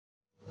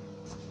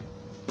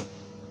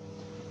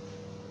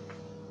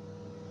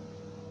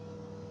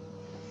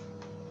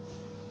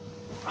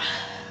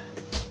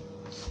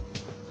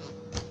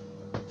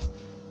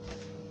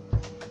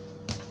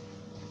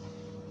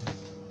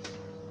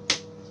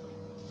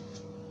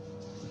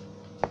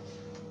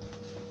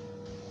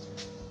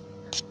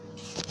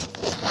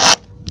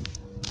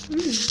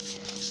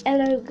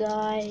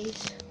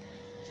guys,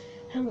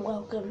 and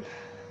welcome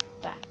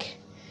back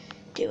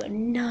to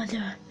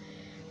another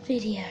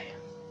video.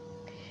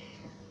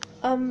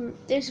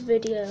 This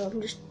video,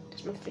 there's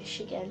my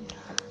fish again.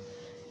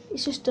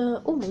 It's just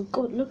oh my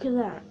god, look at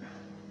that.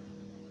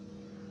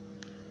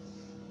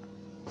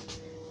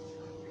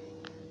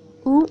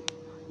 Ooh,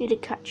 need to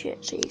catch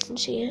it so you can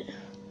see it.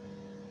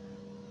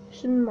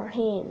 It's in my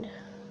hand.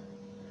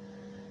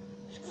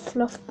 It's a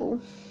fluff ball.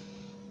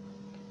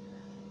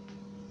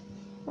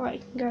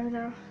 Right, you can go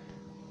now.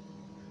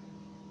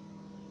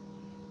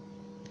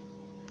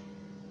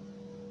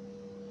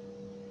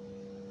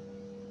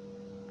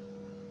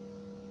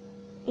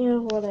 Yeah,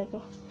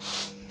 whatever.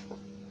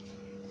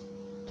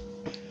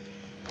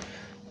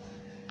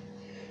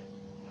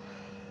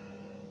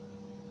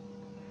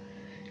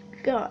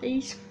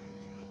 Guys,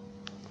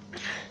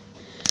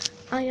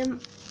 I am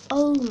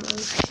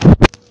almost,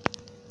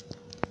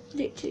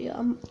 literally,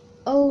 I'm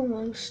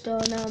almost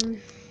on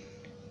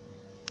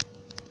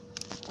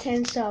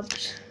 10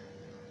 subs.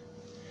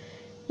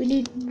 We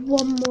need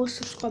one more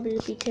subscriber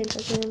to be 10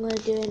 subs, and I'm going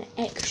to do an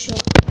extra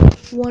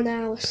 1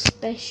 hour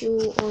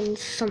special on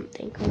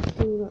something. I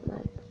do not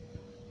know.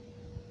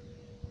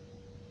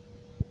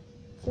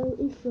 So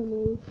if you're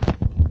new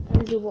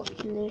and you're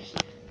watching this,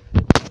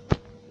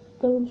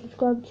 go and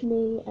subscribe to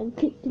me and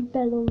click the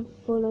bell on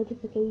for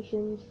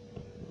notifications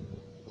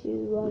to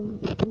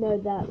know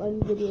that when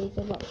videos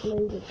I've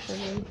uploaded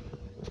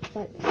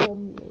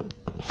from me.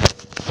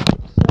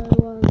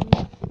 So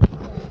yeah.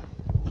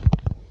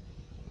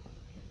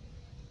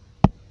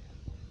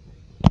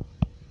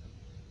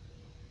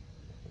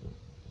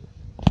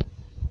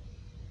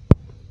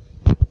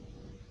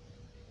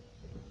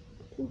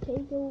 To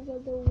take over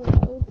the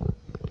world,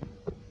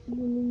 you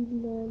need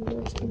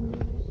non-Western.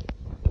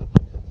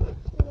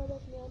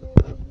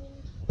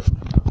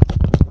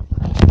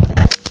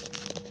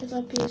 As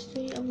I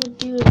PS3, I'm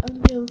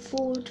doing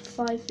 4 to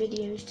 5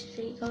 videos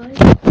today, guys.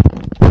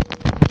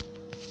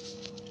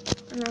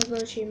 And I'm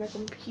going to show you my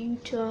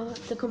computer.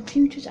 The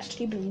computer's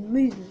actually been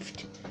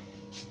moved.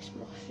 It's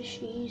my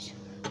fishies.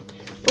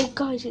 Oh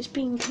guys, it's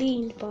being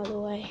cleaned, by the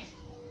way.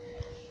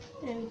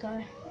 There we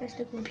go. There's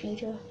the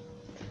computer.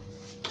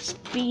 It's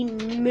been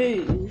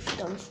moved,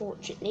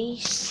 unfortunately.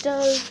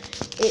 So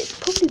it's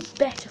probably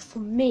better for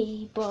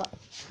me, but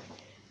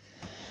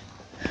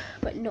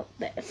not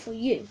better for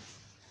you.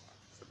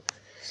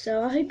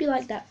 So I hope you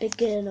like that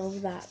beginning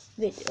of that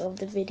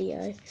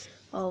video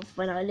of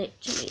when I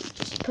literally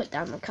just put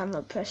down the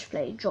camera, press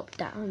play, dropped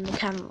down the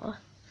camera.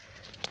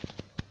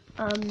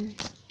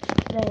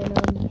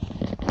 Then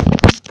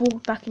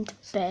walked back into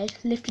bed,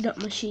 lifted up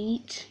my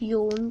sheet,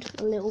 yawned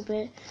a little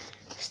bit,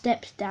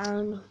 stepped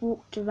down,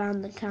 walked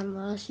around the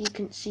camera so you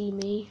couldn't see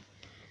me.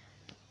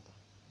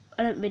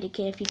 I don't really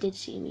care if you did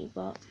see me,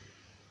 but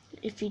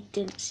if you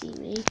didn't see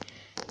me,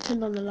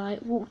 turned on the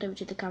light, walked over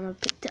to the camera,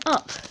 picked it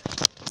up.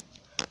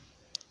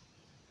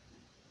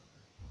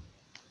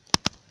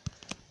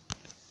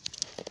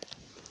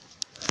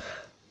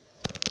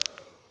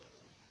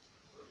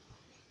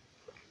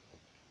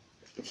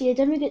 So yeah,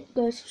 don't forget to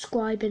go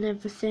subscribe and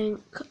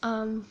everything.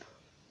 To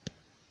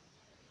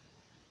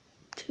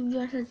be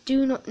honest, I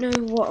do not know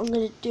what I'm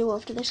going to do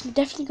after this. I'm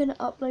definitely going to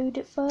upload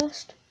it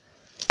first.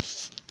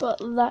 But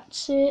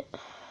that's it.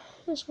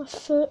 There's my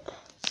foot.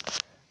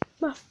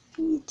 My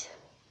feet.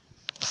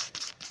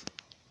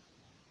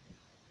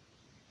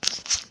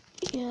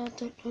 Yeah, I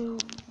don't know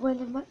when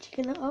I'm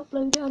actually going to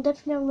upload it. I'm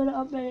definitely going to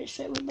upload it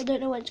straight away, but I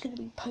don't know when it's going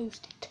to be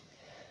posted.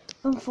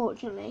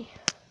 Unfortunately.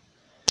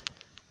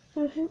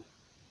 I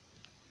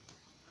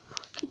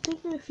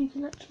don't know if you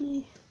can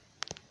actually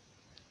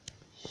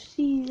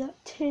see that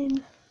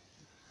tin.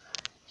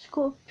 It's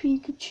got a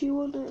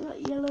Pikachu on it, that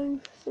yellow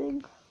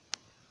thing.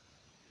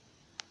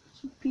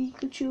 It's a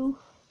Pikachu.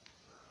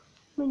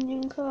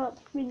 Minion cart,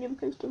 minion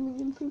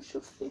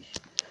poster fish.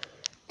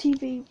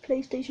 TV,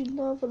 PlayStation,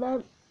 lava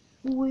lamp,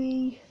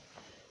 Wii,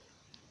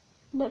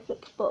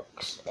 Netflix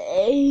box,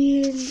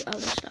 and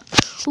other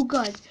stuff. Well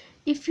guys,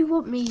 if you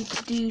want me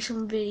to do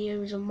some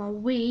videos on my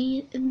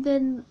Wii, and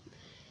then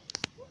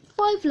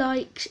 5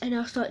 likes and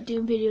I'll start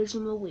doing videos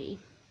on my Wii.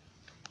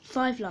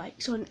 5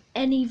 likes on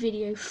any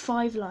video,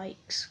 5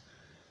 likes.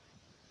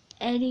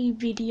 Any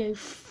video,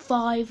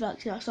 5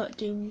 likes and I'll start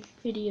doing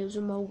videos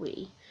on my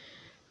Wii.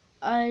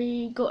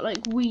 I got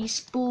like Wii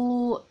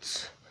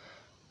Sports,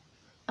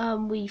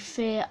 Wii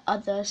Fit,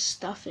 other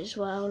stuff as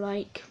well,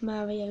 like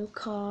Mario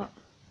Kart.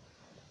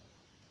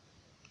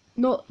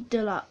 Not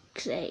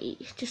Deluxe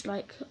 8, just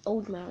like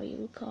old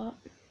Mario Kart.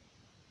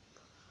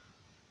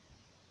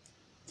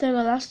 So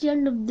that's the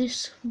end of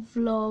this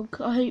vlog.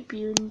 I hope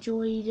you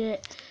enjoyed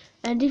it.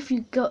 And if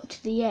you got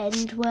to the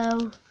end,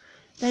 well,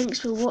 thanks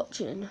for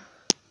watching.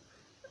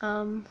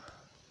 I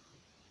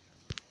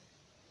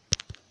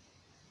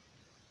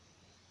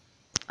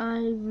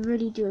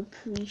really do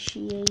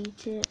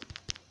appreciate it.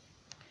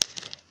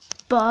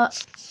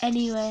 But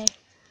anyway,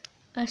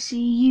 I'll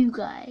see you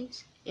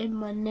guys in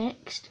my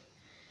next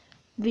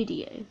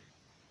video.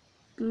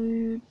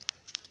 Good.